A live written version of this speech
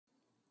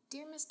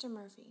Dear Mr.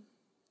 Murphy,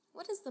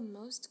 what is the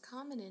most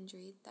common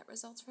injury that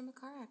results from a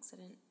car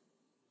accident?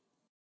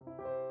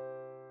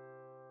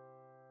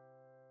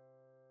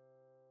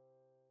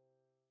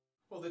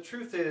 Well, the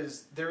truth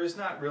is, there is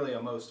not really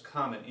a most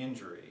common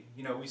injury.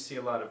 You know, we see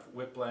a lot of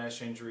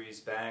whiplash injuries,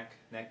 back,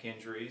 neck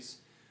injuries.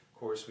 Of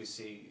course, we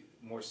see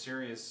more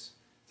serious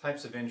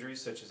types of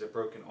injuries, such as a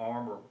broken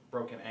arm or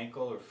broken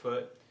ankle or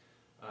foot.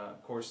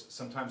 Of course,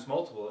 sometimes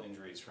multiple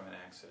injuries from an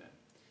accident.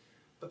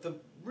 But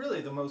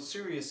really the most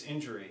serious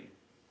injury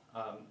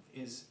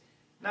is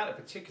not a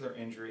particular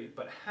injury,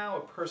 but how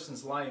a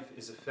person's life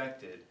is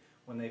affected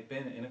when they've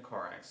been in a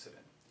car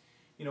accident.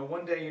 You know,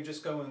 one day you're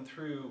just going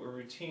through a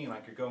routine,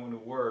 like you're going to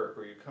work,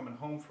 or you're coming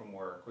home from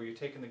work, or you're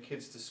taking the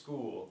kids to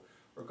school,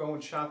 or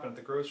going shopping at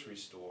the grocery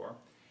store,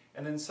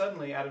 and then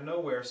suddenly, out of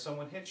nowhere,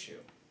 someone hits you.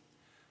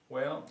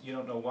 Well, you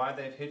don't know why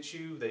they've hit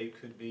you. They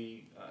could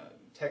be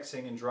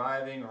texting and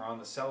driving, or on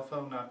the cell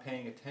phone not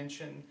paying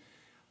attention.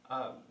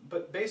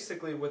 But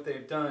basically what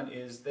they've done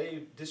is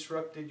they've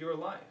disrupted your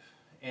life.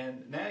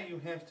 And now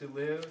you have to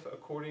live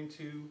according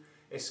to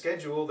a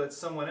schedule that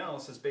someone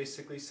else has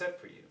basically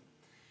set for you.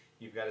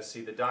 You've got to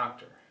see the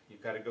doctor.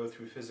 You've got to go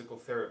through physical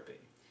therapy.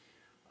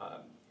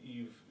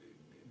 You've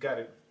got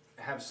to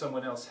have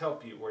someone else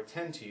help you or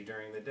attend to you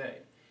during the day.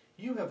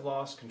 You have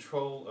lost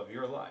control of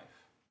your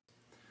life.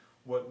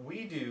 What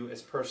we do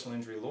as personal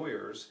injury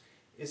lawyers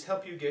is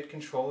help you get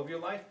control of your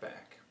life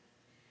back.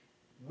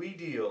 We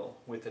deal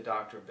with the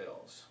doctor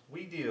bills.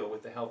 We deal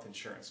with the health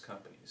insurance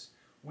companies.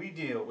 We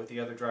deal with the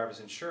other driver's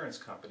insurance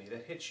company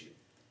that hit you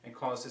and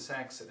caused this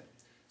accident.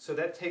 So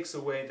that takes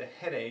away the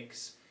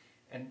headaches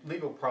and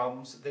legal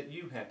problems that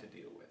you had to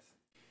deal with.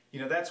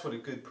 You know, that's what a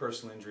good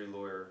personal injury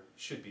lawyer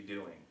should be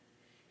doing.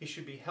 He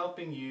should be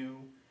helping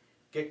you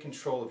get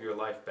control of your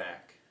life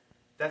back.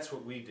 That's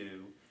what we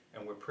do,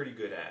 and we're pretty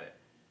good at it.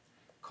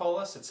 Call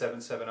us at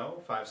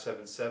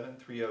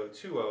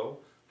 770-577-3020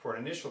 for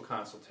an initial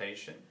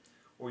consultation,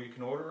 or you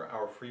can order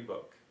our free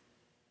book.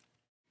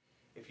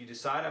 If you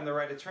decide I'm the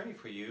right attorney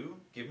for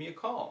you, give me a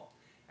call,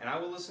 and I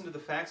will listen to the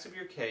facts of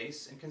your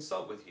case and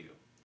consult with you.